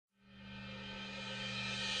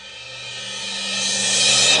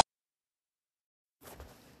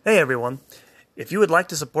Hey everyone. If you would like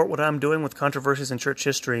to support what I'm doing with Controversies in Church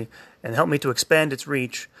History and help me to expand its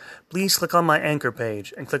reach, please click on my Anchor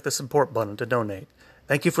page and click the support button to donate.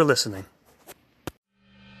 Thank you for listening.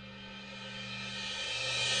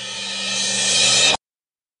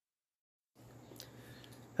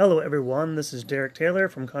 Hello everyone, this is Derek Taylor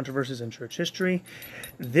from Controversies in Church History.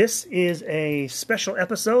 This is a special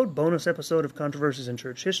episode, bonus episode of Controversies in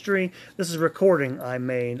Church History. This is a recording I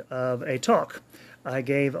made of a talk I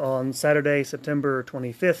gave on Saturday, September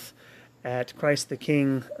 25th at Christ the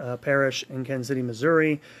King Parish in Kansas City,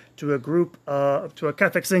 Missouri, to a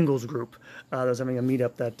Catholic singles group that was having a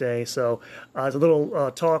meetup that day. So it's a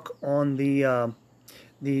little talk on the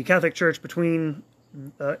Catholic Church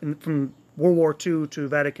from World War II to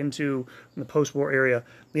Vatican II, in the post-war area,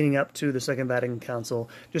 leading up to the Second Vatican Council,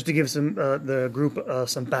 just to give the group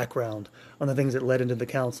some background on the things that led into the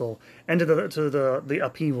council and to the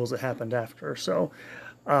upheavals that happened after. So,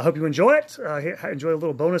 I hope you enjoy it. Enjoy a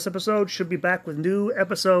little bonus episode. Should be back with new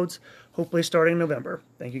episodes, hopefully starting in November.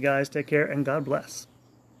 Thank you guys. Take care and God bless.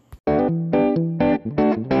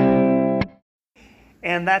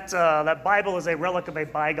 And that Bible is a relic of a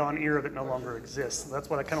bygone era that no longer exists. That's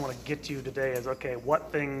what I kind of want to get to today is, okay,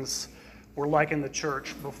 what things were like in the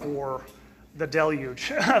church before the deluge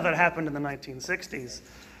that happened in the 1960s.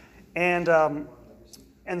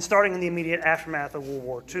 And starting in the immediate aftermath of World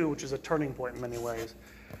War II, which is a turning point in many ways.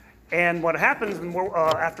 And what happens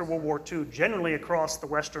after World War II, generally across the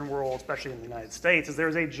Western world, especially in the United States, is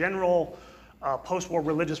there's a general post-war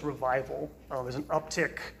religious revival. There's an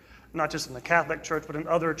uptick, not just in the Catholic Church, but in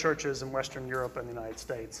other churches in Western Europe and the United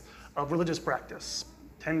States, of religious practice.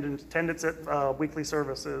 Attendance at weekly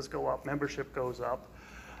services go up, membership goes up.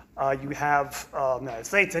 You have, in the United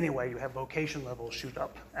States anyway, you have vocation levels shoot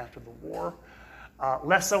up after the war.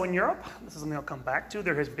 Less so in Europe. This is something I'll come back to.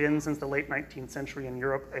 There has been, since the late 19th century in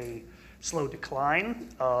Europe, a slow decline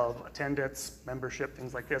of attendance, membership,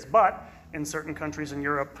 things like this. But in certain countries in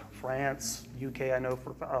Europe, France, UK, I know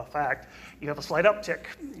for a fact, you have a slight uptick.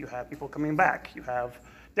 You have people coming back. You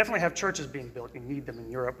definitely have churches being built. You need them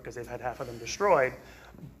in Europe because they've had half of them destroyed.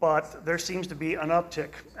 But there seems to be an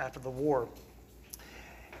uptick after the war.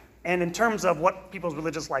 And in terms of what people's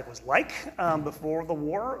religious life was like before the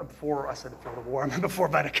war, I mean before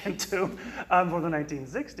Vatican II, before the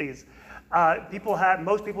 1960s,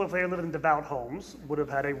 most people, if they lived in devout homes, would have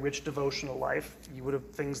had a rich devotional life. You would have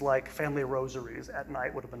things like family rosaries at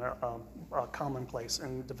night would have been a commonplace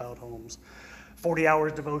in devout homes. 40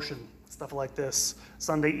 hours devotion, stuff like this.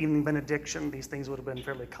 Sunday evening benediction, these things would have been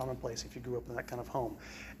fairly commonplace if you grew up in that kind of home.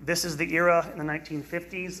 This is the era in the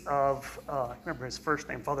 1950s of, I remember his first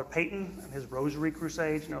name, Father Peyton, and his Rosary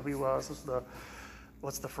Crusade. You know who he was? This is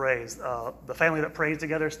what's the phrase? The family that prays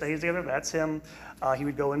together stays together. That's him. He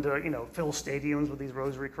would go into, fill stadiums with these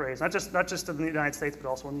Rosary Crusades, not just in the United States, but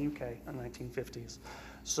also in the UK in the 1950s.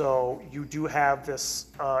 So you do have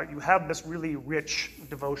this, really rich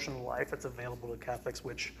devotional life that's available to Catholics,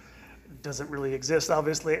 which doesn't really exist,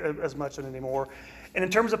 obviously, as much anymore. And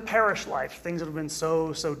in terms of parish life, things have been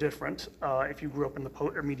so different if you grew up in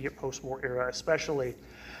the immediate post-war era, especially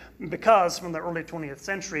because from the early 20th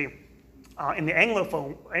century, in the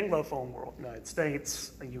Anglophone world, United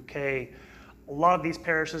States, the UK, a lot of these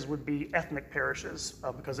parishes would be ethnic parishes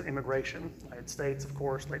because of immigration. United States, of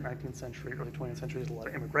course, late 19th century, early 20th century, there's a lot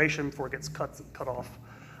of immigration before it gets cut off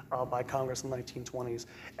by Congress in the 1920s.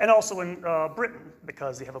 And also in Britain,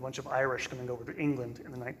 because you have a bunch of Irish coming over to England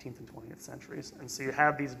in the 19th and 20th centuries. And so you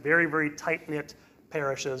have these very, very tight-knit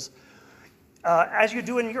parishes, as you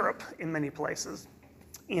do in Europe in many places.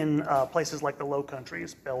 In places like the Low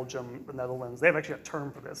Countries, Belgium, the Netherlands, they have actually a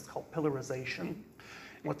term for this. It's called pillarization.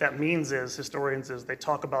 And what that means is, historians, they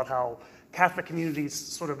talk about how Catholic communities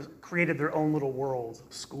sort of created their own little worlds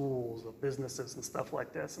of schools, of businesses, and stuff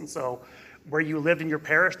like this. And so where you lived in your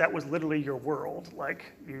parish, that was literally your world.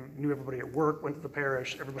 Like, you knew everybody at work, went to the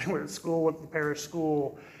parish, everybody went to school, went to the parish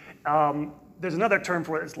school. There's another term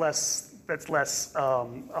for it that's less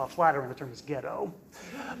flattering. The term is ghetto.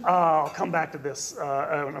 I'll come back to this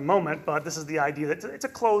in a moment, but this is the idea that it's a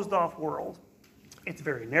closed-off world. It's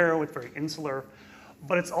very narrow, it's very insular,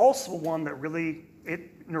 but it's also one that really,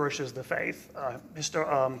 it nourishes the faith.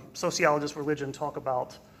 Sociologists of religion talk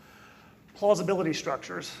about plausibility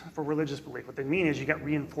structures for religious belief. What they mean is you get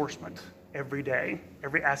reinforcement every day.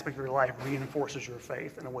 Every aspect of your life reinforces your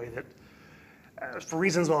faith in a way that, for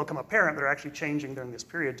reasons that will become apparent, they're actually changing during this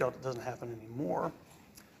period. It doesn't happen anymore.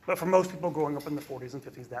 But for most people growing up in the 40s and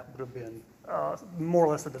 50s, that would have been more or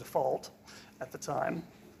less the default at the time.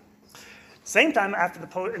 Same time,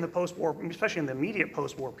 in the post-war, especially in the immediate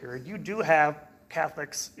post-war period, you do have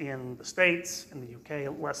Catholics in the States, in the UK,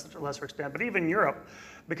 to a lesser extent, but even Europe,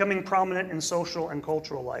 becoming prominent in social and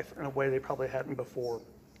cultural life in a way they probably hadn't before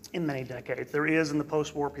in many decades. There is, in the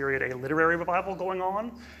post-war period, a literary revival going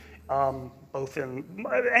on, both in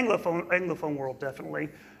Anglophone world, definitely.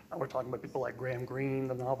 We're talking about people like Graham Greene,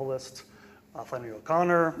 the novelist, Flannery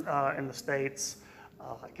O'Connor in the States.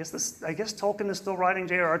 I guess Tolkien is still writing.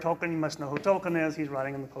 J.R.R. Tolkien, you must know who Tolkien is. He's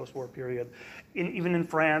writing in the post-war period. Even in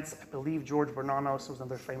France, I believe George Bernanos was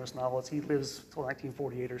another famous novelist. He lives till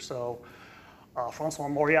 1948 or so. Francois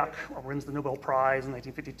Mauriac wins the Nobel Prize in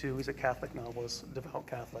 1952. He's a Catholic novelist, a devout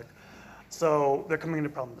Catholic. So they're coming into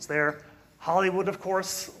prominence there. Hollywood, of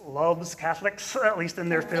course, loves Catholics, at least in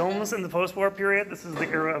their films in the post-war period. This is the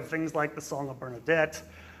era of things like The Song of Bernadette.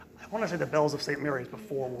 I want to say The Bells of St. Mary's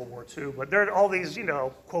before World War II, but there are all these,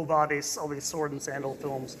 Quo Vadis, all these sword and sandal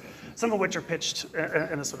films, some of which are pitched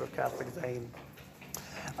in a sort of Catholic vein.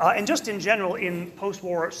 And just in general, in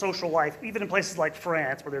post-war social life, even in places like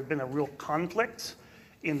France, where there had been a real conflict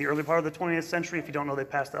in the early part of the 20th century, if you don't know, they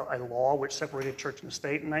passed a law which separated church and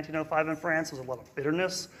state in 1905 in France. There was a lot of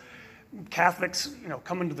bitterness. Catholics,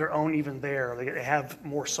 come into their own even there. They have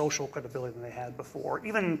more social credibility than they had before.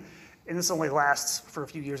 Even, and this only lasts for a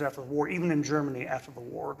few years after the war, even in Germany after the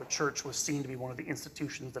war, the church was seen to be one of the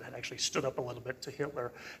institutions that had actually stood up a little bit to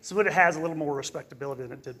Hitler. So it has a little more respectability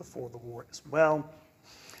than it did before the war as well.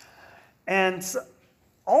 And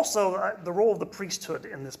also, the role of the priesthood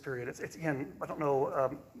in this period. It's again, I don't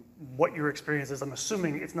know what your experience is. I'm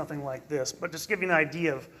assuming it's nothing like this, but just to give you an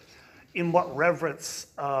idea of in what reverence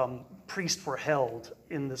priests were held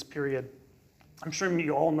in this period. I'm sure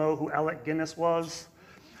you all know who Alec Guinness was.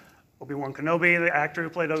 Obi-Wan Kenobi, the actor who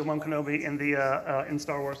played Obi-Wan Kenobi in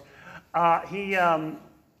Star Wars. He's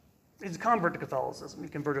a convert to Catholicism. He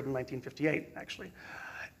converted in 1958, actually.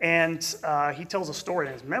 And he tells a story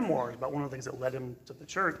in his memoirs about one of the things that led him to the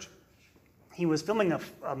church. He was filming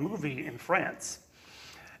a movie in France.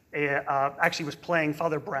 Actually was playing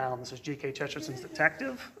Father Brown. This is G.K. Chesterton's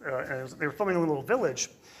detective. They were filming in a little village.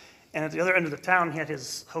 And at the other end of the town, he had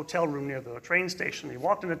his hotel room near the train station. He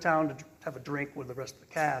walked into town to have a drink with the rest of the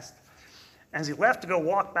cast. As he left to go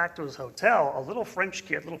walk back to his hotel, a little French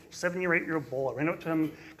kid, a little 7 or 8 year old boy, ran up to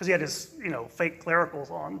him because he had his, fake clericals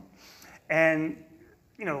on, and,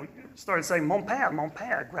 started saying, "Mon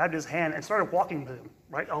père," grabbed his hand and started walking with him,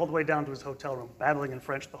 right, all the way down to his hotel room, babbling in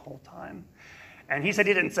French the whole time. And he said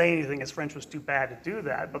he didn't say anything, his French was too bad to do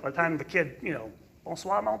that, but by the time the kid,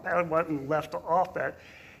 "Bonsoir, mon père," went and left off that,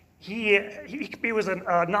 he was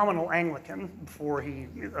a nominal Anglican before he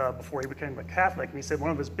became a Catholic, and he said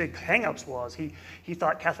one of his big hang-ups was he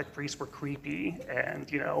thought Catholic priests were creepy and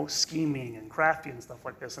scheming and crafty and stuff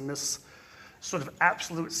like this, and this sort of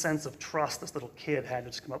absolute sense of trust this little kid had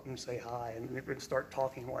to just come up and say hi and start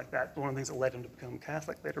talking like that. One of the things that led him to become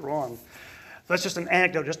Catholic later on. So that's just an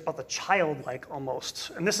anecdote just about the childlike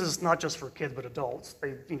almost, and this is not just for kids but adults.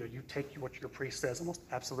 You take what your priest says almost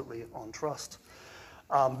absolutely on trust.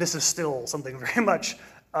 This is still something very much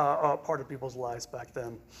a part of people's lives back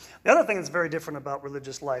then. The other thing that's very different about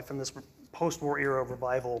religious life in this post-war era of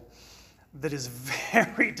revival that is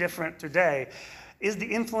very different today is the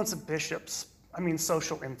influence of bishops.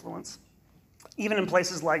 Social influence. Even in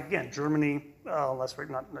places like, again, Germany,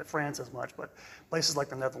 not France as much, but places like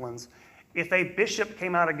the Netherlands, if a bishop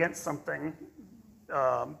came out against something,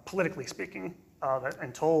 politically speaking,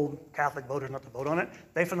 and told Catholic voters not to vote on it,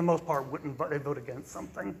 they, for the most part, wouldn't vote. They'd vote against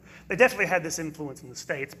something. They definitely had this influence in the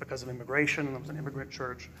States because of immigration, and it was an immigrant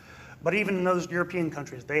church. But even in those European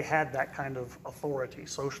countries, they had that kind of authority,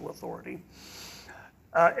 social authority.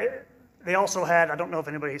 They also had, I don't know if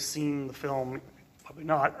anybody's seen the film, probably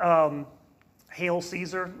not, Hail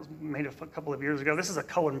Caesar, it was made a couple of years ago. This is a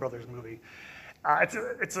Coen Brothers movie.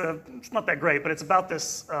 It's not that great, but it's about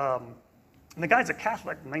this, and the guy's a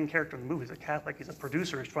Catholic, the main character in the movie is a Catholic. He's a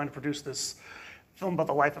producer, he's trying to produce this film about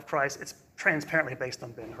the life of Christ. It's transparently based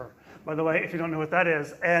on Ben-Hur, by the way, if you don't know what that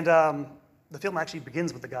is. And the film actually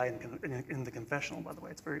begins with the guy in the confessional, by the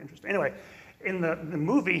way. It's very interesting. Anyway, in the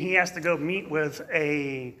movie, he has to go meet with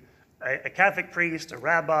a Catholic priest, a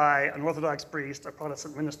rabbi, an Orthodox priest, a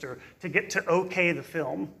Protestant minister to get to okay the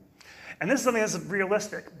film. And this is something that's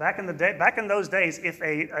realistic. Back in those days, if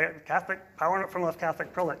a Catholic, power from left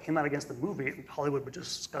Catholic prelate came out against the movie, Hollywood would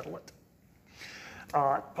just scuttle it.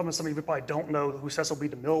 Probably some of you probably don't know who Cecil B.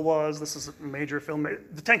 DeMille was. This is a major film.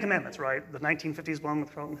 The Ten Commandments, right? The 1950s one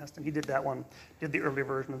with Charlton Heston. He did that one, did the early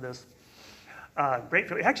version of this. Great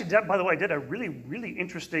film. He actually, by the way, did a really, really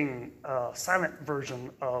interesting silent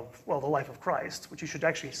version of, The Life of Christ, which you should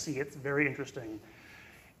actually see. It's very interesting.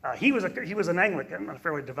 He was an Anglican, a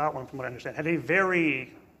fairly devout one from what I understand, had a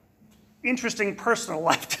very interesting personal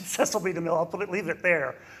life did Cecil B. DeMille. I'll leave it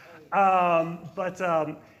there.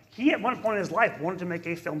 He, at one point in his life, wanted to make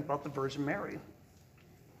a film about the Virgin Mary.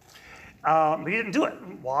 But he didn't do it.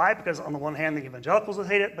 Why? Because on the one hand, the evangelicals would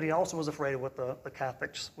hate it, but he also was afraid of what the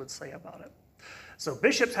Catholics would say about it. So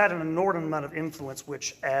bishops had an inordinate amount of influence,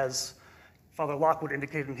 which, as Father Lockwood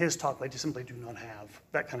indicated in his talk, they just simply do not have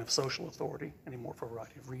that kind of social authority anymore for a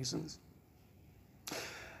variety of reasons.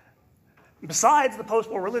 Besides the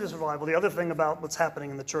post-war religious revival, the other thing about what's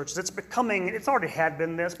happening in the church is it's already had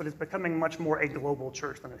been this, but it's becoming much more a global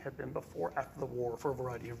church than it had been before after the war for a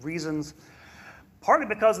variety of reasons. Partly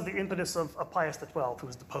because of the impetus of Pius XII, who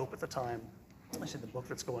was the Pope at the time. I see the book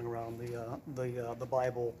that's going around, the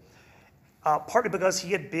Bible. Partly because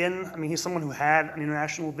he's someone who had an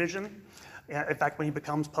international vision. In fact, when he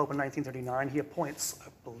becomes Pope in 1939, he appoints, I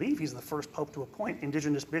believe he's the first Pope to appoint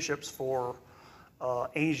indigenous bishops for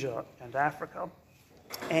Asia and Africa.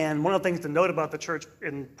 And one of the things to note about the church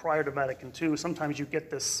prior to Vatican II, sometimes you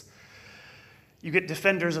get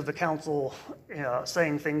defenders of the council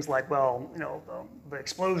saying things like, well, the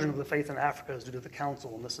explosion of the faith in Africa is due to the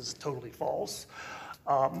council, and this is totally false.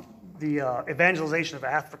 The evangelization of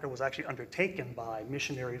Africa was actually undertaken by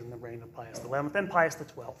missionaries in the reign of Pius XI and Pius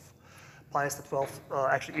XII. Pius XII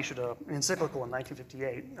actually issued an encyclical in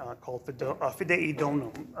 1958 called Fidei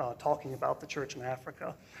Donum, talking about the church in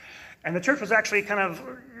Africa. And the church was actually kind of,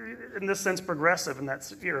 in this sense, progressive in that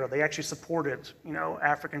era. They actually supported,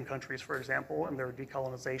 African countries, for example, in their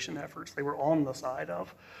decolonization efforts. They were on the side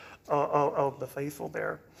of the faithful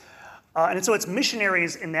there. And so it's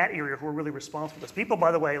missionaries in that area who are really responsible for this. People,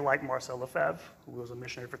 by the way, like Marcel Lefebvre, who was a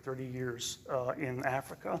missionary for 30 years in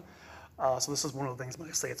Africa. So this is one of the things when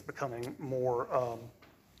I say it's becoming more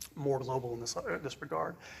global in this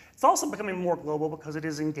regard. It's also becoming more global because it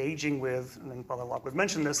is engaging with, and then Father Lockwood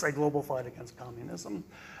mentioned this, a global fight against communism.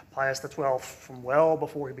 Pius XII, from well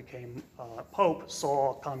before he became Pope,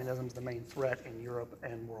 saw communism as the main threat in Europe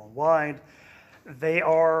and worldwide.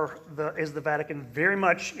 Is the Vatican very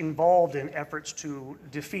much involved in efforts to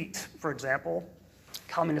defeat, for example,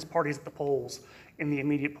 communist parties at the polls in the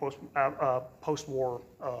immediate post-war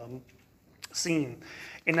scene.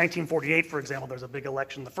 In 1948, for example, there's a big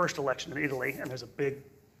election, the first election in Italy, and there's a big,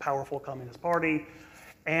 powerful communist party.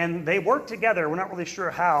 And they work together, we're not really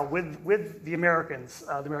sure how, with the Americans,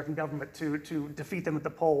 the American government, to defeat them at the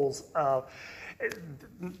polls.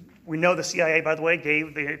 We know the CIA, by the way,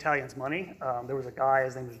 gave the Italians money. There was a guy,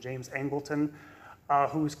 his name was James Angleton,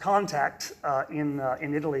 whose contact in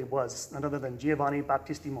Italy was none other than Giovanni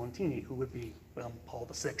Battisti Montini, who would be Paul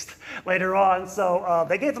VI later on. So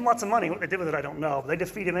they gave them lots of money. What they did with it, I don't know. But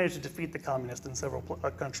they managed to defeat the communists in several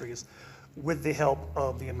countries with the help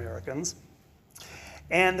of the Americans.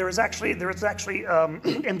 And there is actually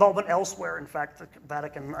involvement elsewhere. In fact, the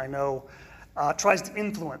Vatican, I know, tries to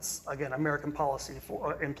influence, again, American policy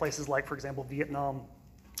in places like, for example, Vietnam.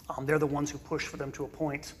 They're the ones who push for them to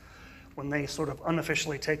appoint, when they sort of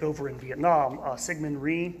unofficially take over in Vietnam, Syngman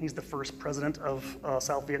Rhee, he's the first president of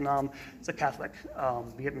South Vietnam. He's a Catholic.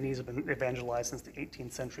 Vietnamese have been evangelized since the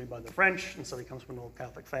 18th century by the French, and so he comes from an old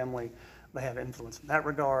Catholic family. They have influence in that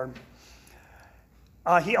regard.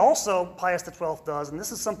 He also, Pius XII does, and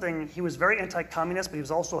this is something, he was very anti-communist, but he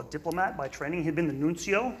was also a diplomat by training. He'd been the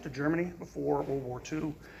nuncio to Germany before World War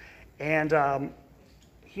II. And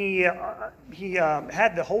he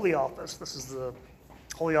had the Holy Office. This is the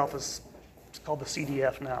Holy Office, it's called the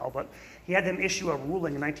CDF now, but he had them issue a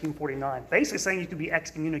ruling in 1949, basically saying you could be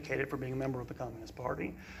excommunicated for being a member of the Communist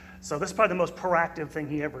Party. So this is probably the most proactive thing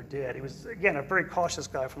he ever did. He was, again, a very cautious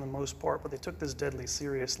guy for the most part, but they took this deadly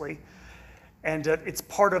seriously. And it's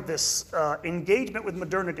part of this engagement with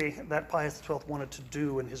modernity that Pius XII wanted to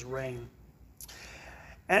do in his reign.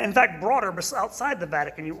 And in fact, broader, outside the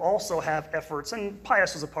Vatican, you also have efforts, and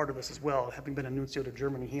Pius was a part of this as well. Having been a nuncio to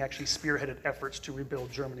Germany, he actually spearheaded efforts to rebuild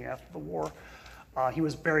Germany after the war. He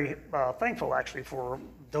was very thankful, actually, for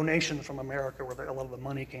donations from America, where a lot of the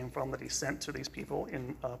money came from that he sent to these people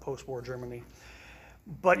in post-war Germany.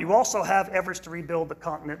 But you also have efforts to rebuild the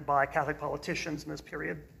continent by Catholic politicians in this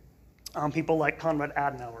period. People like Konrad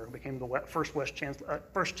Adenauer, who became the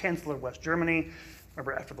first Chancellor of West Germany.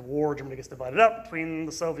 Remember, after the war, Germany gets divided up between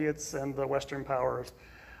the Soviets and the Western powers.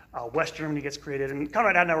 West Germany gets created, and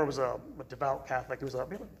Konrad Adenauer was a devout Catholic. He was I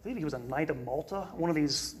believe he was a Knight of Malta, one of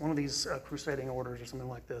these crusading orders or something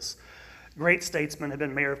like this. Great statesman, had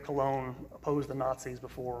been mayor of Cologne, opposed the Nazis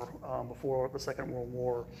before the Second World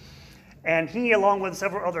War. And he, along with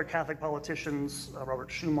several other Catholic politicians, Robert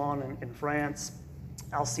Schuman in France,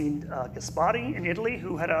 Alcide Gaspari in Italy,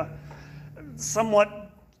 who had a somewhat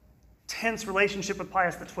tense relationship with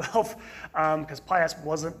Pius XII, because Pius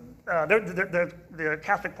wasn't, the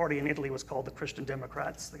Catholic Party in Italy was called the Christian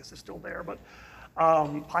Democrats. I guess they're still there, but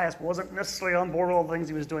Pius wasn't necessarily on board with all the things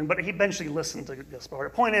he was doing, but he eventually listened to Gaspar. The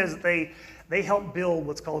point is, they helped build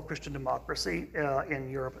what's called Christian democracy in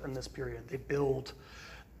Europe in this period. They build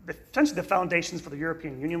essentially the foundations for the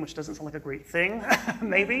European Union, which doesn't sound like a great thing,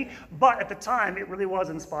 maybe, but at the time it really was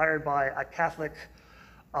inspired by a Catholic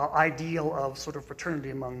ideal of sort of fraternity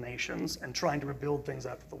among nations and trying to rebuild things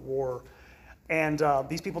after the war. And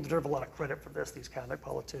these people deserve a lot of credit for this, these Catholic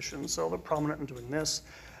politicians, so they're prominent in doing this.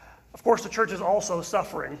 Of course, the church is also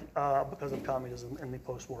suffering because of communism in the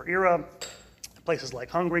post-war era. Places like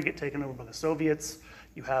Hungary get taken over by the Soviets.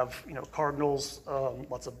 You have, cardinals,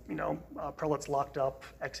 lots of, prelates locked up,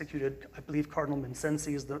 executed. I believe Cardinal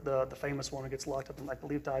Mincensi is the famous one who gets locked up and I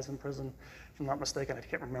believe dies in prison, if I'm not mistaken. I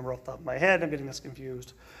can't remember off the top of my head. I'm getting this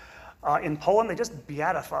confused. In Poland, they just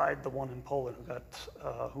beatified the one in Poland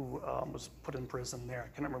who was put in prison there. I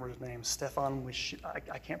can't remember his name. Stefan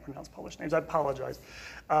I can't pronounce Polish names. I apologize.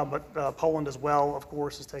 But Poland as well, of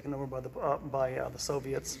course, is taken over by the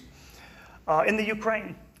Soviets. In the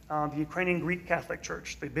Ukrainian Greek Catholic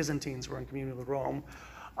Church, the Byzantines were in communion with Rome.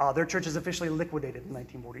 Their church is officially liquidated in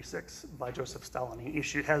 1946 by Joseph Stalin. He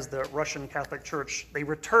has the Russian Catholic Church. They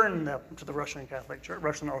return them to the Russian Catholic Church,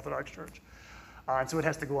 Russian Orthodox Church. And so it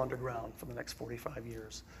has to go underground for the next 45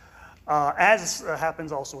 years. As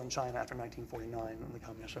happens also in China after 1949 and the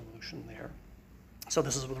Communist Revolution there. So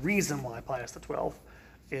this is the reason why Pius XII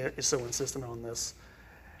is so insistent on this.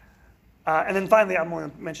 And then finally, I'm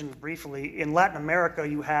going to mention briefly, in Latin America,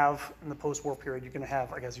 you have, in the post-war period, you're going to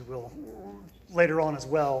have, I guess you will, later on as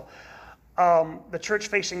well, the church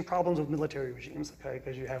facing problems with military regimes, okay?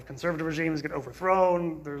 Because you have conservative regimes get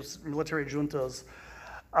overthrown, there's military juntas.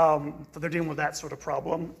 So they're dealing with that sort of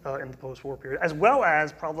problem in the post-war period, as well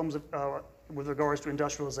as problems with regards to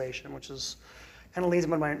industrialization, which is kind of leads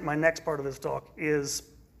me to my next part of this talk, is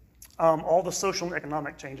all the social and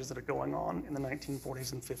economic changes that are going on in the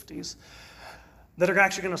 1940s and 50s that are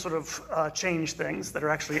actually going to sort of change things, that are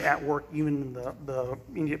actually at work even in the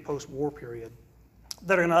immediate post-war period,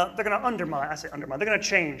 that are they're going to undermine, I say undermine, they're going to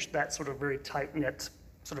change that sort of very tight-knit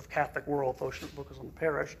sort of Catholic world focused on the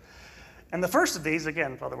parish. And the first of these,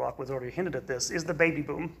 again, Father Rockwood's already hinted at this, is the baby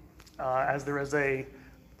boom. As there is a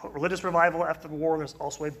religious revival after the war, there's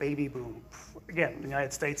also a baby boom. Again, the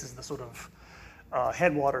United States is the sort of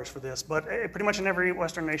headwaters for this, but pretty much in every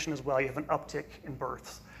Western nation as well, you have an uptick in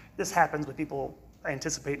births. This happens when people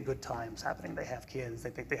anticipate good times happening. They have kids,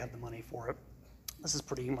 they think they have the money for it. This is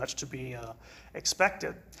pretty much to be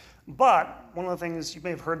expected. But one of the things, you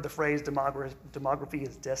may have heard the phrase demography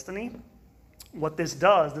is destiny. What this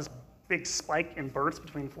does, this big spike in births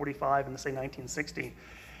between 45 and say 1960,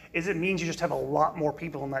 is it means you just have a lot more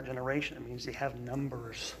people in that generation. It means you have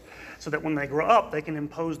numbers so that when they grow up, they can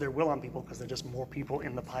impose their will on people because there's just more people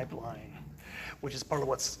in the pipeline, which is part of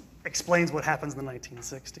what explains what happens in the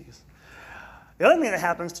 1960s. The other thing that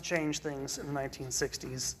happens to change things in the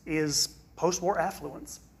 1960s is post-war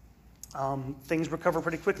affluence. Things recover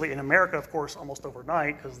pretty quickly. In America, of course, almost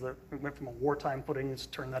overnight, because we went from a wartime footing to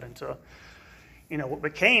turn that into what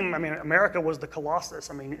became, America was the Colossus,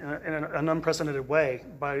 in an unprecedented way.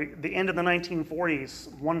 By the end of the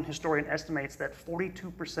 1940s, one historian estimates that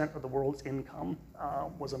 42% of the world's income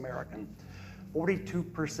was American.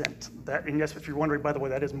 42%. That, and yes, if you're wondering, by the way,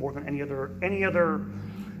 that is more than any other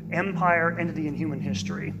empire, entity in human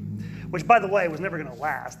history, which, by the way, was never going to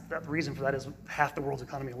last. The reason for that is half the world's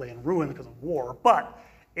economy lay in ruin because of war. But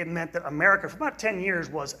it meant that America, for about 10 years,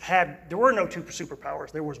 there were no two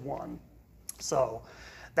superpowers. There was one. So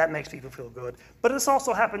that makes people feel good. But this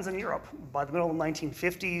also happens in Europe. By the middle of the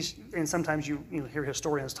 1950s, and sometimes you hear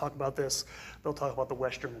historians talk about this, they'll talk about the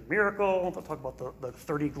West German miracle, they'll talk about the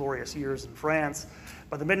 30 glorious years in France.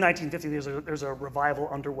 By the mid-1950s, there's a revival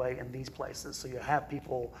underway in these places. So you have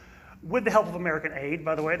people, with the help of American aid,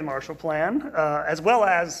 by the way, the Marshall Plan, as well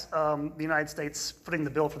as the United States footing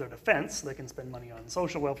the bill for their defense, so they can spend money on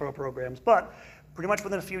social welfare programs. But pretty much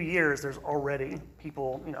within a few years, there's already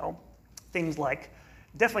people, things like,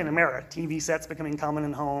 definitely in America, TV sets becoming common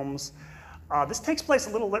in homes. This takes place a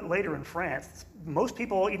little bit later in France. Most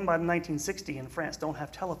people, even by 1960 in France, don't have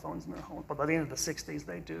telephones in their home, but by the end of the 60s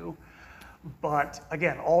they do. But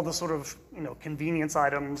again, all the sort of convenience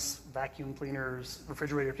items, vacuum cleaners,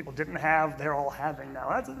 refrigerator people didn't have, they're all having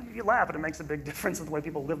now. You laugh, but it makes a big difference in the way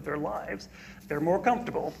people live their lives. They're more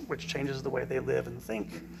comfortable, which changes the way they live and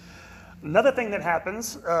think. Another thing that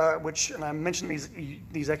happens, and I mentioned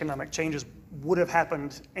these economic changes would have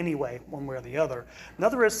happened anyway, one way or the other.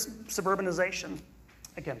 Another is suburbanization.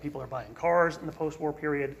 Again, people are buying cars in the post-war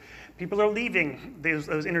period. People are leaving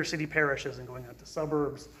those inner city parishes and going out to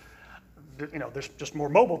suburbs. They're just more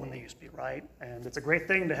mobile than they used to be, right? And it's a great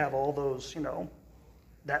thing to have all those,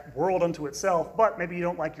 that world unto itself, but maybe you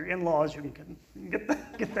don't like your in-laws, you can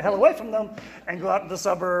get the hell away from them and go out to the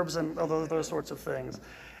suburbs and all those sorts of things.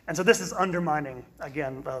 And so this is undermining,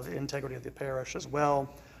 again, the integrity of the parish as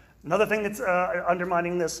well. Another thing that's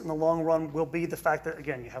undermining this in the long run will be the fact that,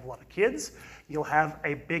 again, you have a lot of kids. You'll have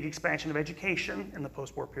a big expansion of education in the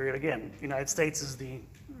post-war period. Again, the United States is the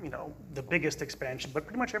biggest expansion, but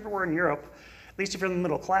pretty much everywhere in Europe, at least if you're in the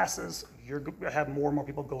middle classes, you have more and more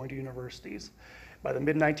people going to universities. By the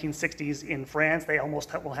mid-1960s in France, they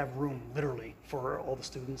almost will have room, literally, for all the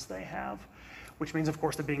students they have, which means, of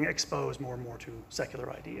course, they're being exposed more and more to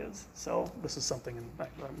secular ideas. So this is something in the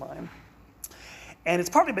back of our mind. And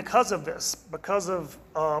it's partly because of this, because of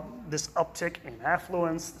this uptick in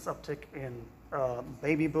affluence, this uptick in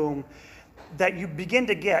baby boom, that you begin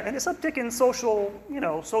to get, and this uptick in social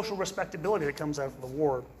respectability that comes out of the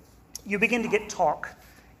war, you begin to get talk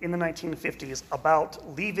in the 1950s about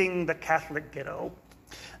leaving the Catholic ghetto.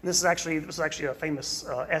 And this is actually a famous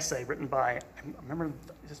essay written by, I remember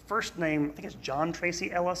his first name, I think it's John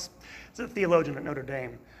Tracy Ellis. He's a theologian at Notre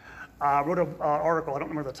Dame. Wrote an article, I don't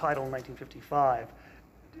remember the title, in 1955,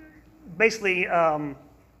 basically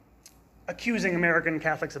accusing American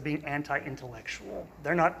Catholics of being anti-intellectual.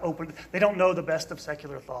 They're not open, they don't know the best of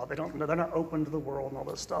secular thought, they're not open to the world and all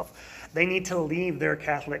this stuff. They need to leave their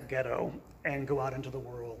Catholic ghetto and go out into the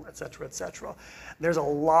world, et cetera, et cetera. There's a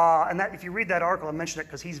lot, and that, if you read that article, I mentioned it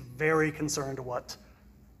because he's very concerned what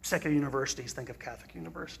secular universities think of Catholic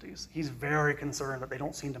universities. He's very concerned that they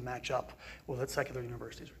don't seem to match up with what secular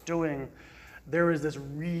universities are doing. There is this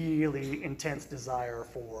really intense desire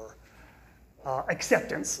for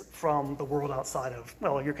acceptance from the world outside of,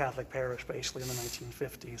 your Catholic parish, basically, in the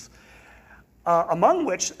 1950s. Among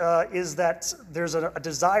which is that there's a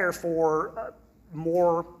desire for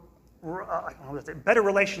better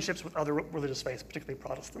relationships with other religious faiths, particularly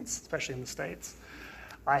Protestants, especially in the States.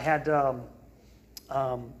 I had,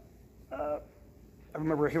 I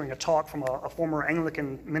remember hearing a talk from a former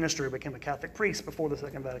Anglican minister who became a Catholic priest before the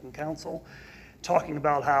Second Vatican Council, talking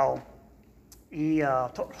about how he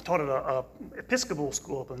taught at an Episcopal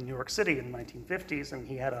school up in New York City in the 1950s, and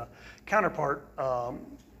he had a counterpart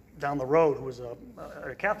down the road who was at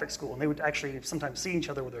a Catholic school, and they would actually sometimes see each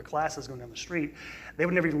other with their classes going down the street. They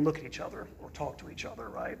would never even look at each other or talk to each other,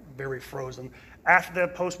 right? Very frozen. After the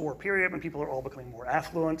post-war period, when people are all becoming more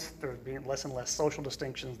affluent, there's being less and less social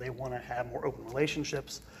distinctions, they want to have more open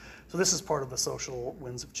relationships. So this is part of the social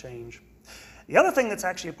winds of change. The other thing that's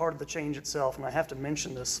actually a part of the change itself, and I have to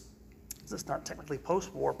mention this, it's not technically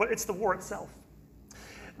post-war, but it's the war itself.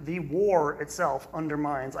 The war itself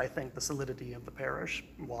undermines, I think, the solidity of the parish.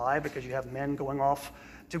 Why? Because you have men going off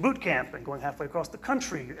to boot camp and going halfway across the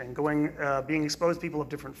country and being exposed to people of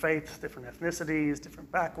different faiths, different ethnicities, different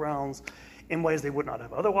backgrounds in ways they would not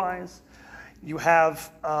have otherwise. You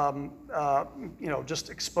have, just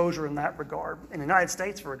exposure in that regard. In the United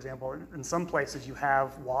States, for example, in some places you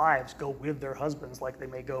have wives go with their husbands, like they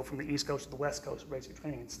may go from the East Coast to the West Coast for basic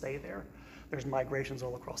training and stay there. There's migrations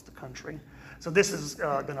all across the country. So this is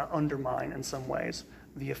going to undermine, in some ways,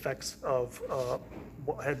 the effects of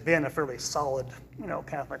what had been a fairly solid,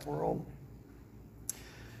 Catholic world.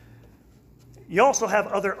 You also have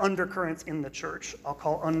other undercurrents in the church. I'll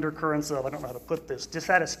call undercurrents of, I don't know how to put this,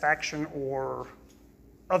 dissatisfaction or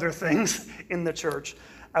other things in the church.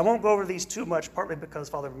 I won't go over these too much, partly because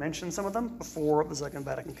Father mentioned some of them before the Second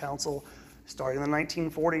Vatican Council. Starting in the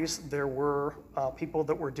 1940s, there were people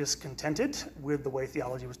that were discontented with the way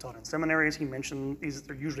theology was taught in seminaries. He mentioned these,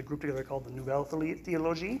 they're usually grouped together called the Nouvelle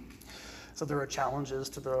Theologie. So there are challenges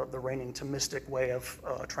to the reigning Thomistic way of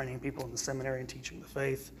training people in the seminary and teaching the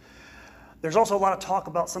faith. There's also a lot of talk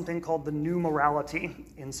about something called the new morality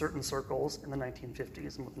in certain circles in the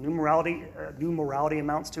 1950s. And what the new morality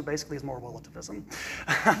amounts to basically is moral relativism.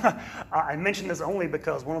 I mention this only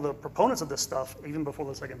because one of the proponents of this stuff, even before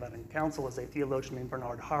the Second Vatican Council, is a theologian named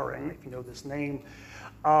Bernard Haring, if you know this name.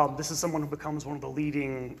 This is someone who becomes one of the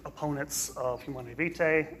leading opponents of Humanae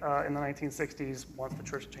Vitae in the 1960s, once the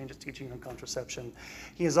church changed its teaching on contraception.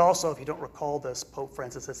 He is also, if you don't recall this, Pope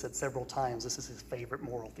Francis has said several times, this is his favorite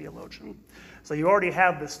moral theologian. So you already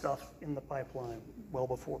have this stuff in the pipeline well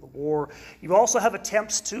before the war. You also have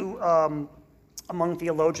attempts to, among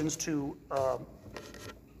theologians, to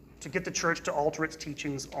get the church to alter its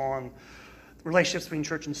teachings on relationships between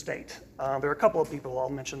church and state. There are a couple of people, I'll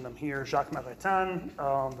mention them here. Jacques Maritain,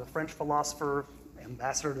 the French philosopher,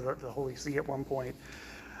 ambassador to the Holy See at one point,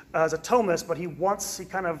 as a Thomist, but he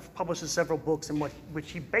kind of publishes several books in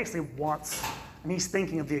which he basically wants, and he's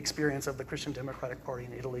thinking of the experience of the Christian Democratic Party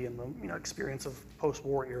in Italy and the experience of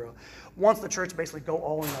post-war era, wants the church to basically go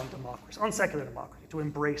all in on democracy, on secular democracy, to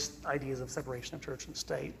embrace ideas of separation of church and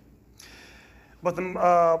state. But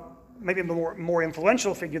maybe the more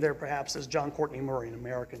influential figure there perhaps is John Courtney Murray, an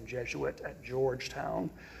American Jesuit at Georgetown,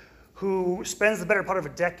 who spends the better part of a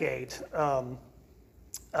decade.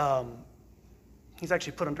 He's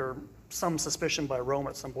actually put under some suspicion by Rome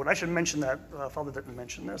at some point. I should mention that, Father didn't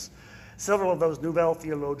mention this. Several of those Nouvelle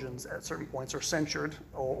theologians at certain points are censured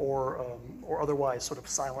or otherwise sort of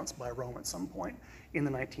silenced by Rome at some point in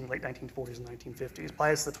the late 1940s and 1950s.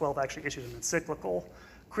 Pius XII actually issued an encyclical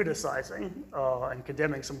criticizing and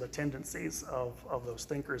condemning some of the tendencies of those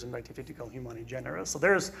thinkers in 1950 called Humani Generis. So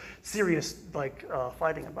there's serious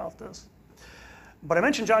fighting about this. But I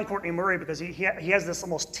mentioned John Courtney Murray because he has this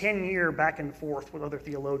almost 10-year back and forth with other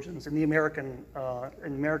theologians in the American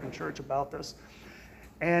church about this.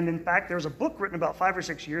 And in fact, there was a book written about 5 or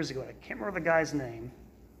 6 years ago, and I can't remember the guy's name.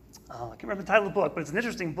 I can't remember the title of the book, but it's an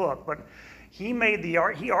interesting book. But he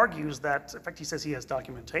argues that, in fact, he says he has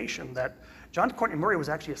documentation that John Courtney Murray was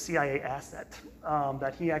actually a CIA asset,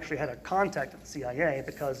 that he actually had a contact at the CIA,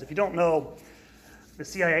 because if you don't know, the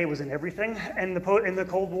CIA was in everything in the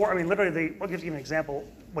Cold War. I mean, literally, I'll give you an example.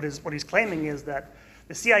 What he's claiming is that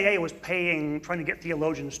the CIA was trying to get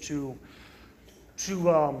theologians to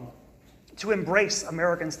embrace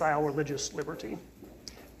American-style religious liberty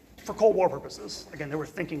for Cold War purposes. Again, they were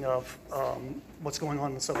thinking of what's going on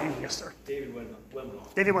in the Soviet Union. Yes, sir. David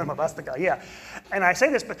Wimanoff. David Wimanoff, that's the guy, yeah. And I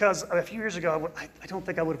say this because a few years ago, I don't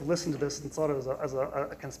think I would have listened to this and thought it as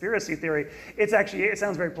a conspiracy theory. It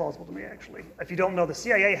sounds very plausible to me, actually. If you don't know, the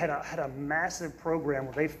CIA had a massive program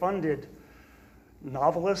where they funded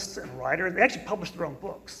novelists and writers. They actually published their own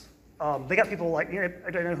books. They got people like,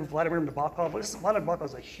 I don't know who Vladimir Nabokov was. Vladimir Nabokov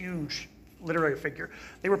was a huge literary figure.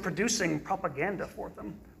 They were producing propaganda for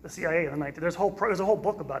them, the CIA in the 19th. There's a whole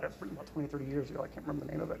book about it written about 20, 30 years ago. I can't remember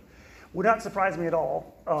the name of it. Would not surprise me at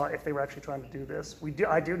all if they were actually trying to do this.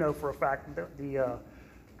 I do know for a fact that the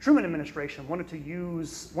Truman administration wanted to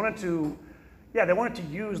use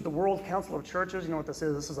the World Council of Churches. You know what this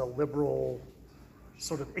is? This is a liberal,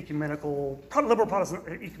 sort of liberal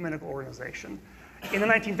Protestant ecumenical organization. In the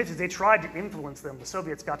 1950s, they tried to influence them. The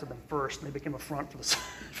Soviets got to them first, and they became a front for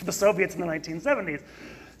the Soviets in the 1970s.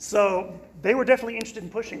 So they were definitely interested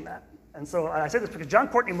in pushing that. And so I say this because John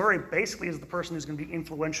Courtney Murray basically is the person who's going to be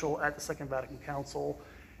influential at the Second Vatican Council,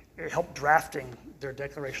 helped drafting their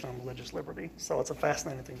Declaration on Religious Liberty. So it's a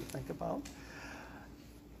fascinating thing to think about.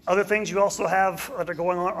 Other things you also have that are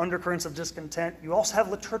going on, undercurrents of discontent. You also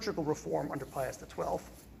have liturgical reform under Pius XII,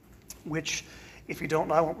 which, if you don't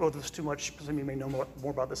know, I won't go through this too much because some of you may know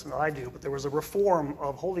more about this than I do, but there was a reform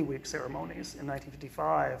of Holy Week ceremonies in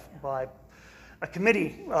 1955 by a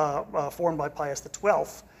committee formed by Pius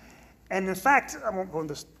XII. And in fact, I won't go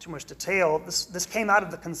into too much detail, this came out of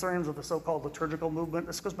the concerns of the so-called liturgical movement.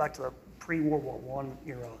 This goes back to the pre-World War I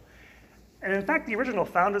era. And in fact, the original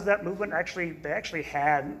founders of that movement actually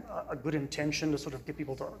had a good intention to sort of get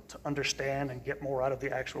people to understand and get more out of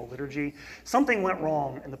the actual liturgy. Something went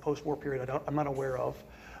wrong in the post-war period I'm not aware of,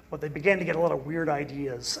 but they began to get a lot of weird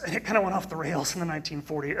ideas, and it kind of went off the rails in the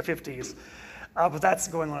 1950s. But that's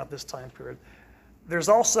going on at this time period. There's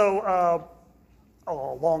also a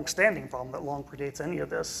long-standing problem that long predates any of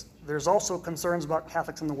this. There's also concerns about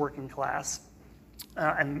Catholics in the working class.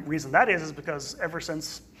 And the reason that is because ever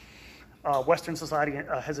since Western society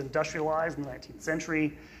has industrialized in the 19th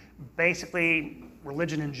century, basically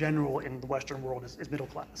religion in general in the Western world is middle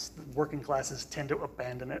class. The working classes tend to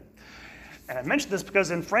abandon it. And I mention this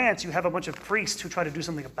because in France, you have a bunch of priests who try to do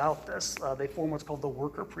something about this. They form what's called the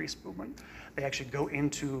worker priest movement. They actually go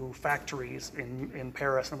into factories in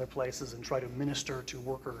Paris and other places and try to minister to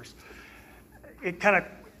workers.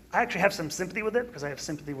 I actually have some sympathy with it because I have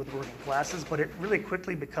sympathy with the working classes, but it really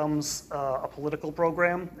quickly becomes a political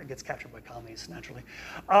program. It gets captured by commies, naturally.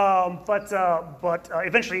 But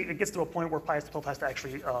eventually it gets to a point where Pius XII has to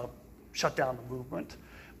actually shut down the movement.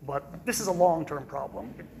 But this is a long-term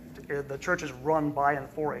problem. The church is run by and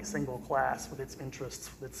for a single class with its interests,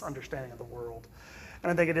 with its understanding of the world.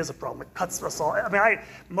 And I think it is a problem. It cuts us all. I mean,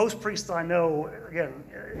 most priests I know, again,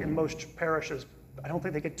 in most parishes, I don't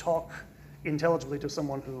think they could talk intelligibly to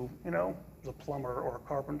someone who, was a plumber or a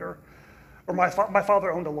carpenter. Or my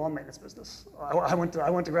father owned a lawn maintenance business. I went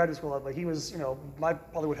to graduate school, but he was, my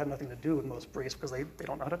father would have nothing to do with most priests because they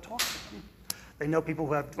don't know how to talk to them. They know people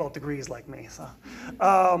who have 12 degrees like me, so.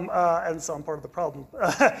 And so I'm part of the problem.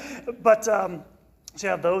 But So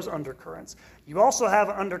you have those undercurrents. You also have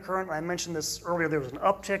an undercurrent, I mentioned this earlier, there was an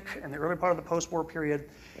uptick in the early part of the post-war period.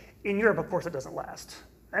 In Europe, of course, it doesn't last.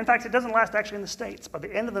 In fact, it doesn't last actually in the States. By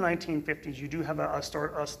the end of the 1950s, you do have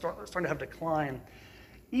starting to have decline,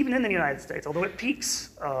 even in the United States, although it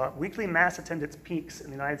peaks. Weekly mass attendance peaks in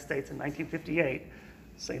the United States in 1958,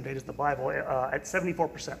 same date as the Bible, at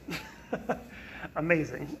 74%.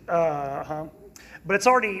 Amazing. But it's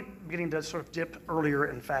already beginning to sort of dip earlier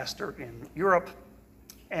and faster in Europe.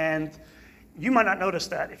 And you might not notice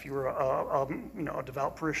that if you're a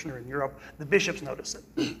devout parishioner in Europe. The bishops notice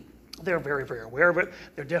it. They're very, very aware of it.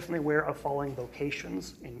 They're definitely aware of falling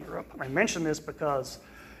vocations in Europe. And I mention this because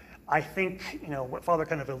I think, what Father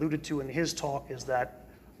kind of alluded to in his talk is that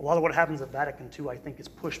a lot of what happens at Vatican II, I think, is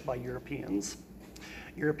pushed by Europeans.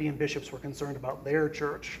 European bishops were concerned about their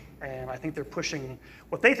church, and I think they're pushing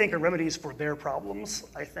what they think are remedies for their problems,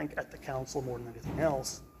 I think, at the council more than anything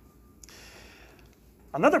else.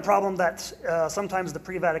 Another problem that sometimes the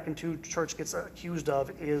pre-Vatican II church gets accused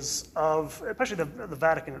of is especially the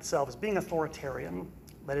Vatican itself, is being authoritarian.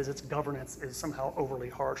 That is, its governance is somehow overly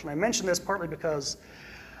harsh. And I mention this partly because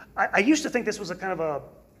I used to think this was a kind of a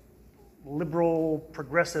liberal,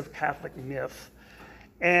 progressive Catholic myth.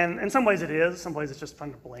 And in some ways it is. Some ways it's just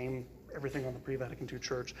trying to blame everything on the pre-Vatican II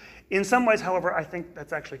church. In some ways, however, I think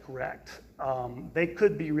that's actually correct. They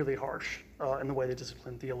could be really harsh in the way they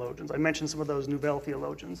discipline theologians. I mentioned some of those Nouvelle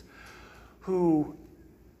theologians who,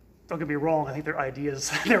 don't get me wrong, I think their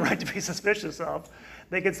ideas, they're right to be suspicious of.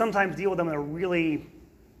 They could sometimes deal with them in a really,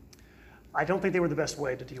 I don't think they were the best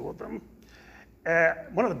way to deal with them.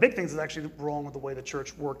 One of the big things that's actually wrong with the way the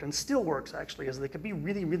church worked, and still works actually, is they could be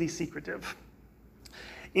really, really secretive.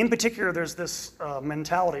 In particular, there's this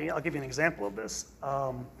mentality. I'll give you an example of this.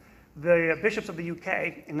 The bishops of the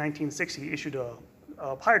UK in 1960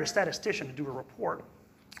 hired a statistician to do a report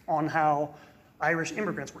on how Irish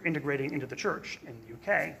immigrants were integrating into the church in the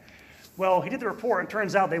UK. Well, he did the report, and it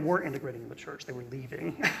turns out they weren't integrating in the church. They were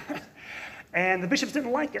leaving. And the bishops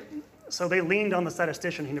didn't like it, so they leaned on the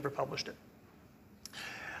statistician. He never published it.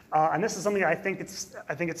 And this is something I think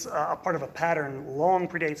it's a part of a pattern long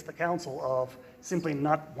predates the council of simply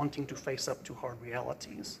not wanting to face up to hard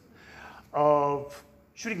realities, of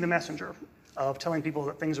shooting the messenger, of telling people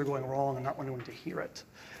that things are going wrong and not wanting to hear it.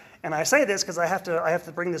 And I say this because I have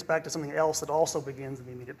to bring this back to something else that also begins in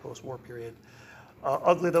the immediate post-war period,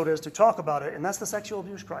 ugly though it is to talk about it, and that's the sexual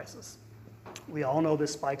abuse crisis. We all know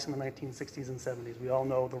this spikes in the 1960s and 70s. We all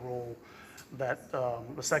know the role that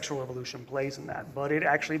the sexual revolution plays in that, but it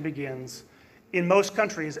actually begins in most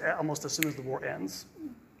countries almost as soon as the war ends.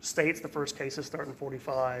 States, the first cases start in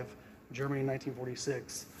 45, Germany in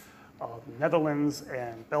 1946, Netherlands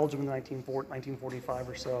and Belgium in 1945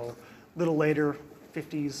 or so. A little later,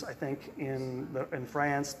 50s, I think, in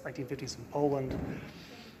France, 1950s in Poland.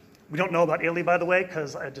 We don't know about Italy, by the way,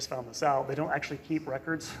 because I just found this out. They don't actually keep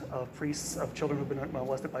records of children who've been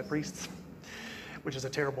molested by priests, which is a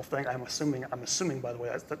terrible thing. I'm assuming, by the way,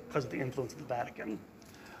 that's because of the influence of the Vatican.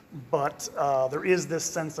 But there is this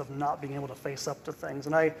sense of not being able to face up to things.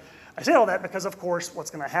 And I say all that because, of course,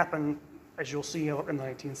 what's going to happen, as you'll see in the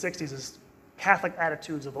 1960s, is Catholic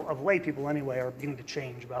attitudes of lay people anyway are beginning to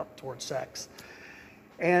change towards sex.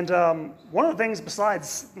 And one of the things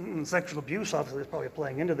besides sexual abuse, obviously, is probably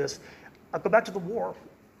playing into this, I'll go back to the war.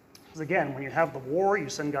 Because again, when you have the war, you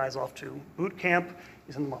send guys off to boot camp,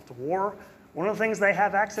 you send them off to war. One of the things they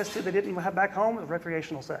have access to they didn't have back home is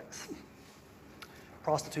recreational sex.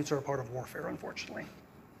 Prostitutes are a part of warfare, unfortunately.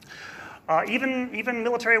 Even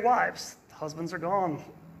military wives, husbands are gone.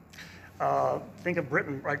 Think of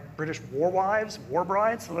Britain, right? British war wives, war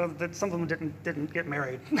brides. Some of them didn't get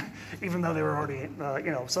married, even though they were already,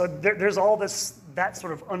 So there's all that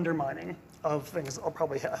sort of undermining of things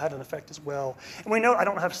probably had an effect as well. And we know, I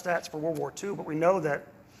don't have stats for World War II, but we know that,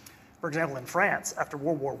 for example, in France, after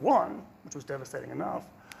World War I, which was devastating enough,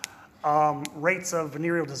 rates of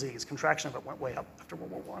venereal disease, contraction of it went way up after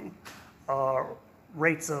World War I.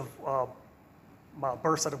 Rates of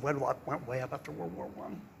births out of wedlock went way up after World War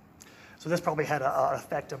I. So this probably had an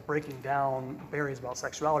effect of breaking down barriers about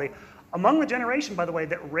sexuality. Among the generation, by the way,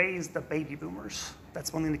 that raised the baby boomers,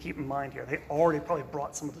 that's one thing to keep in mind here. They already probably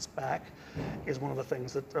brought some of this back, is one of the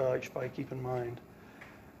things that you should probably keep in mind.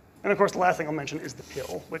 And of course, the last thing I'll mention is the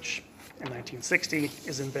pill, which in 1960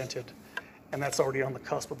 is invented, and that's already on the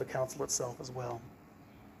cusp of the council itself as well.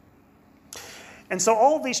 And so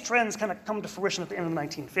all of these trends kind of come to fruition at the end of the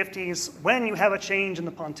 1950s, when you have a change in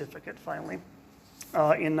the pontificate, finally.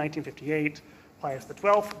 In 1958, Pius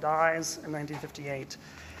XII dies in 1958,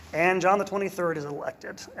 and John the 23rd is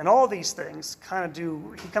elected. And all of these things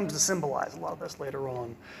he comes to symbolize a lot of this later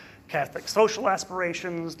on. Catholic social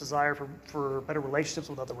aspirations, desire for better relationships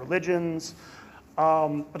with other religions,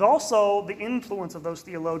 but also the influence of those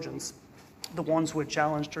theologians, the ones who had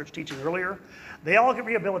challenged church teaching earlier. They all get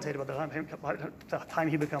rehabilitated by the time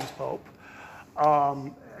he becomes pope.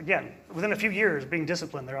 Again, within a few years, being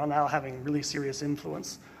disciplined, they're all now having really serious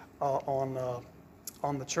influence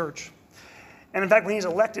on the church. And in fact, when he's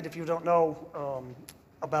elected, if you don't know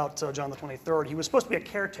about John the 23rd, he was supposed to be a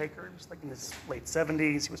caretaker. He was like in his late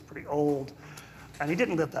 70s. He was pretty old, and he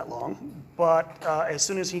didn't live that long. But as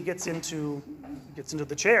soon as he gets into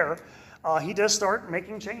the chair, he does start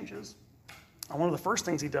making changes. One of the first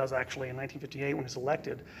things he does, actually, in 1958 when he's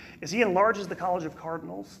elected, is he enlarges the College of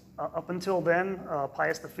Cardinals. Up until then,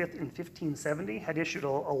 Pius V in 1570 had issued a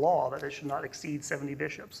law that it should not exceed 70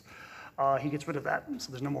 bishops. He gets rid of that,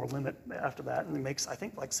 so there's no more limit after that, and he makes, I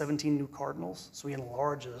think, like 17 new cardinals, so he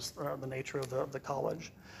enlarges the nature of the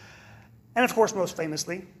college. And of course, most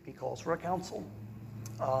famously, he calls for a council,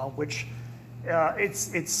 which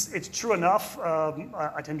it's true enough.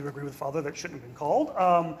 I tend to agree with Father that it shouldn't have been called.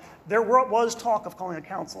 There was talk of calling a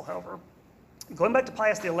council, however. Going back to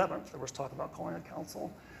Pius XI, there was talk about calling a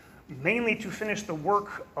council, mainly to finish the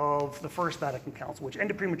work of the First Vatican Council, which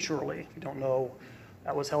ended prematurely. If you don't know,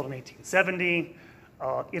 that was held in 1870.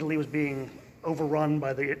 Italy was being overrun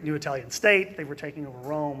by the new Italian state. They were taking over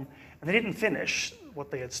Rome, and they didn't finish what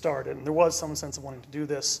they had started. And there was some sense of wanting to do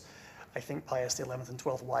this. I think Pius XI and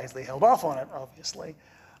XII wisely held off on it, obviously.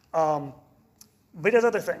 But he does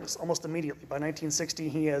other things almost immediately. By 1960,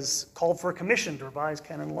 he has called for a commission to revise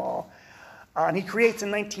canon law. And he creates in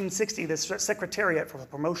 1960 this Secretariat for the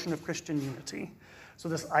Promotion of Christian Unity. So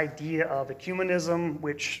this idea of ecumenism,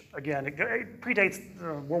 which, again, it predates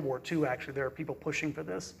World War II, actually. There are people pushing for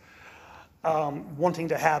this, wanting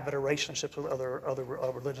to have better relationships with other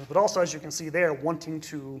religions, but also, as you can see there, wanting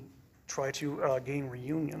to try to gain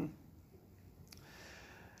reunion.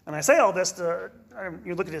 And I say all this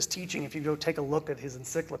you look at his teaching, if you go take a look at his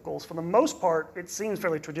encyclicals, for the most part, it seems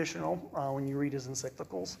fairly traditional when you read his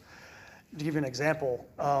encyclicals. To give you an example,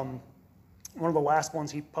 one of the last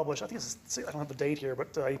ones he published, I don't have the date here,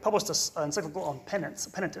 but he published an encyclical on penitence,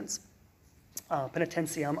 Penitentiam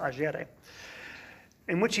Agere,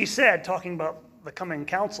 in which he said, talking about the coming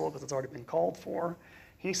council, because it's already been called for,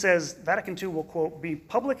 he says Vatican II will, quote, be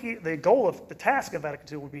publicly, the task of Vatican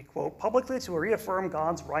II will be, quote, publicly to reaffirm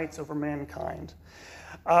God's rights over mankind,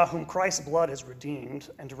 whom Christ's blood has redeemed,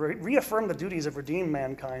 and to reaffirm the duties of redeemed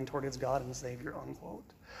mankind toward its God and Savior, unquote.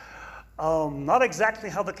 Not exactly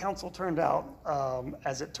how the council turned out,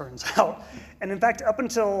 as it turns out. And in fact, up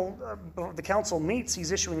until the council meets,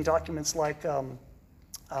 he's issuing documents like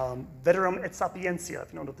Veterum et Sapientia,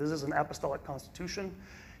 if you know what this is, an apostolic constitution.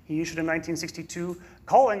 He issued in 1962,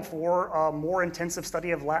 calling for more intensive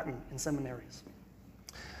study of Latin in seminaries.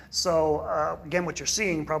 So again, what you're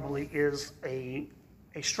seeing probably is a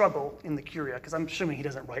struggle in the Curia, because I'm assuming he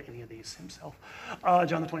doesn't write any of these himself.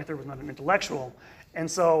 John the 23rd was not an intellectual. And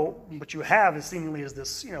so what you have is seemingly is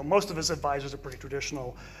this, most of his advisors are pretty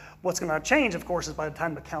traditional. What's going to change, of course, is by the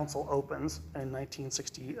time the council opens in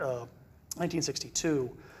 1962,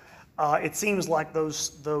 it seems like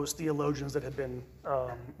those theologians that had been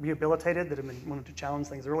rehabilitated, that had been wanted to challenge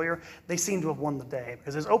things earlier, they seem to have won the day,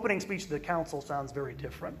 because his opening speech to the council sounds very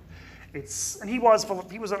different. And he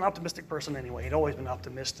was an optimistic person anyway. He'd always been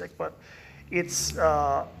optimistic, but it's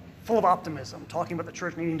full of optimism, talking about the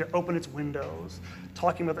church needing to open its windows,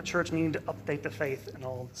 talking about the church needing to update the faith and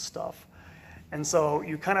all this stuff. And so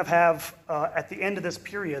you kind of have, at the end of this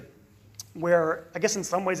period, where I guess in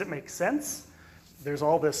some ways it makes sense. There's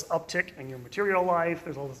all this uptick in your material life.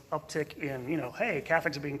 There's all this uptick in, hey,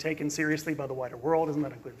 Catholics are being taken seriously by the wider world. Isn't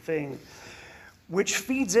that a good thing? Which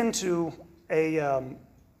feeds into a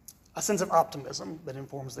sense of optimism that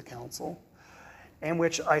informs the council, and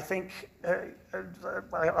which I think,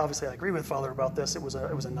 obviously I agree with Father about this, it was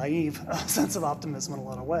a naive sense of optimism in a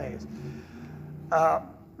lot of ways.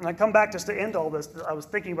 And I come back just to end all this, I was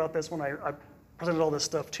thinking about this when I presented all this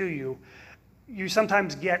stuff to you. You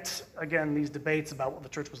sometimes get, again, these debates about what the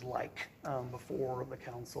church was like before the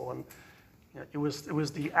council, and it was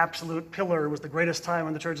the absolute pillar, it was the greatest time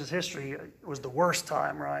in the church's history, it was the worst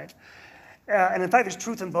time, right? And in fact, there's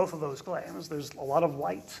truth in both of those claims. There's a lot of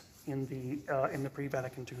light in the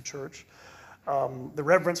pre-Vatican II church. The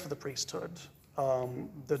reverence for the priesthood,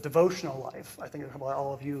 the devotional life, I think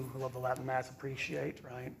all of you who love the Latin Mass appreciate,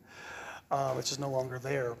 right? Which is no longer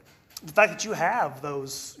there. The fact that you have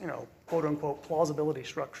those, quote unquote, plausibility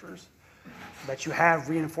structures, that you have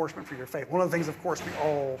reinforcement for your faith. One of the things, of course, we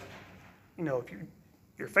all, if you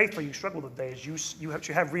you're faithful, you struggle with the days, you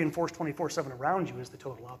have reinforced 24/7 around you is the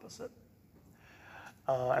total opposite.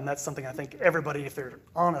 And that's something I think everybody, if they're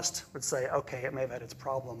honest, would say, okay, it may have had its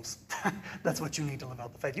problems. That's what you need to live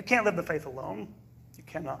out the faith. You can't live the faith alone. You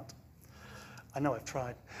cannot. I know I've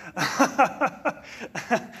tried.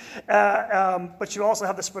 But you also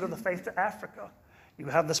have the spread of the faith to Africa. You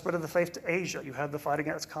have the spread of the faith to Asia. You have the fight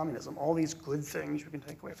against communism. All these good things you can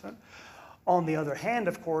take away from it. On the other hand,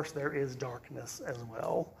 of course, there is darkness as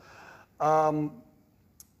well.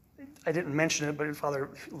 I didn't mention it, but Father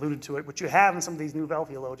alluded to it. What you have in some of these Nouvelle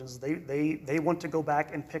theologians, they want to go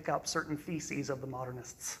back and pick up certain theses of the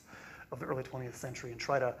modernists of the early 20th century and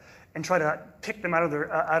try to pick them out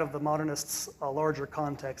of the modernists' larger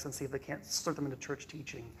context and see if they can't insert them into church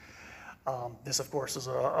teaching. This, of course, is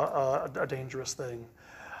a dangerous thing.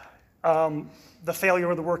 The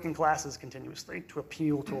failure of the working classes continuously to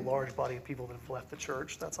appeal to a large body of people that have left the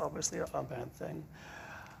church. That's obviously a bad thing.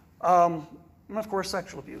 And of course,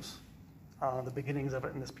 sexual abuse. The beginnings of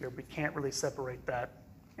it in this period, we can't really separate that.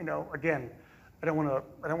 Again, I don't want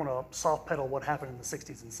to soft pedal what happened in the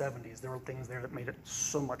 60s and 70s. There were things there that made it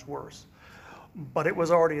so much worse, but it was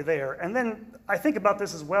already there. And then I think about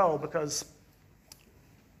this as well because,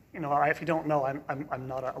 if you don't know, I'm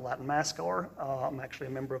not a Latin Mass goer. I'm actually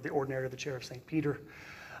a member of the Ordinary of the Chair of St. Peter.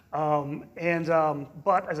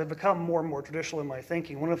 But as I become more and more traditional in my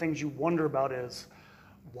thinking, one of the things you wonder about is,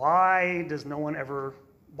 why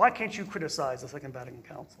can't you criticize the Second Vatican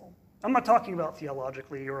Council? I'm not talking about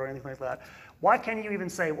theologically or anything like that. Why can't you even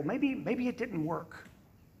say, well, maybe it didn't work?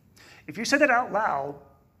 If you say that out loud,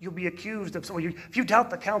 you'll be accused of, if you doubt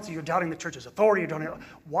the council, you're doubting the church's authority.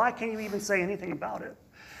 Why can't you even say anything about it?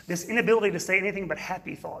 This inability to say anything but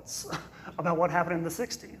happy thoughts about what happened in the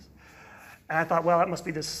 60s. And I thought, well, that must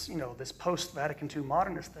be this, this post-Vatican II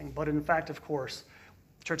modernist thing. But in fact, of course,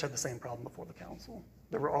 the church had the same problem before the council.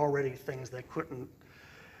 There were already things they couldn't.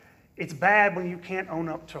 It's bad when you can't own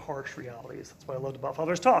up to harsh realities. That's what I loved about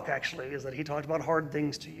Father's talk, actually, is that he talked about hard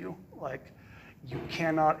things to you. Like, you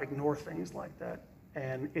cannot ignore things like that.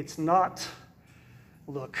 And it's not,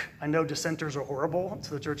 look, I know dissenters are horrible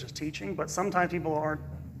to the church's teaching, but sometimes people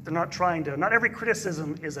not every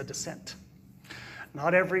criticism is a dissent.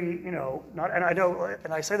 Not every, and I know,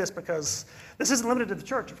 and I say this because this isn't limited to the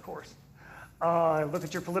church, of course. Look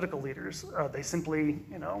at your political leaders. They simply,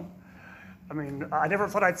 I never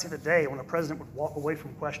thought I'd see the day when a president would walk away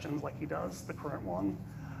from questions like he does, the current one,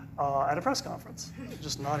 at a press conference.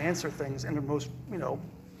 Just not answer things in the most,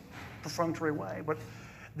 perfunctory way. But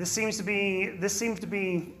this seems to be,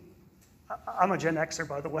 I'm a Gen Xer,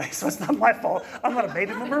 by the way, so it's not my fault. I'm not a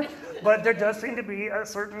baby boomer, but there does seem to be a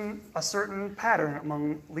certain pattern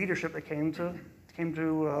among leadership that came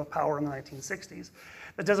to power in the 1960s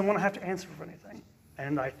that doesn't want to have to answer for anything.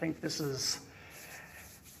 And I think this is,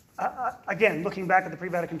 again, looking back at the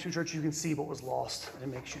pre-Vatican II church, you can see what was lost.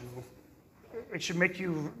 And it should make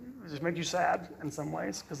you sad in some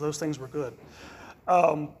ways, because those things were good.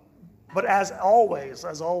 But as always,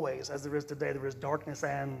 as there is today, there is darkness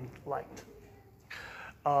and light.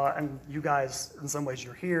 And you guys, in some ways,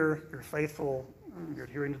 you're here, you're faithful, you're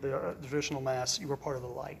adhering to the traditional Mass, you are part of the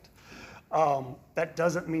light. That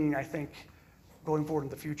doesn't mean, I think, going forward in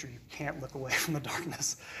the future, you can't look away from the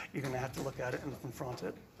darkness. You're going to have to look at it and confront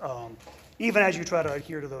it, even as you try to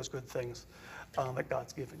adhere to those good things that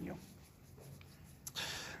God's given you.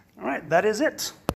 All right, that is it.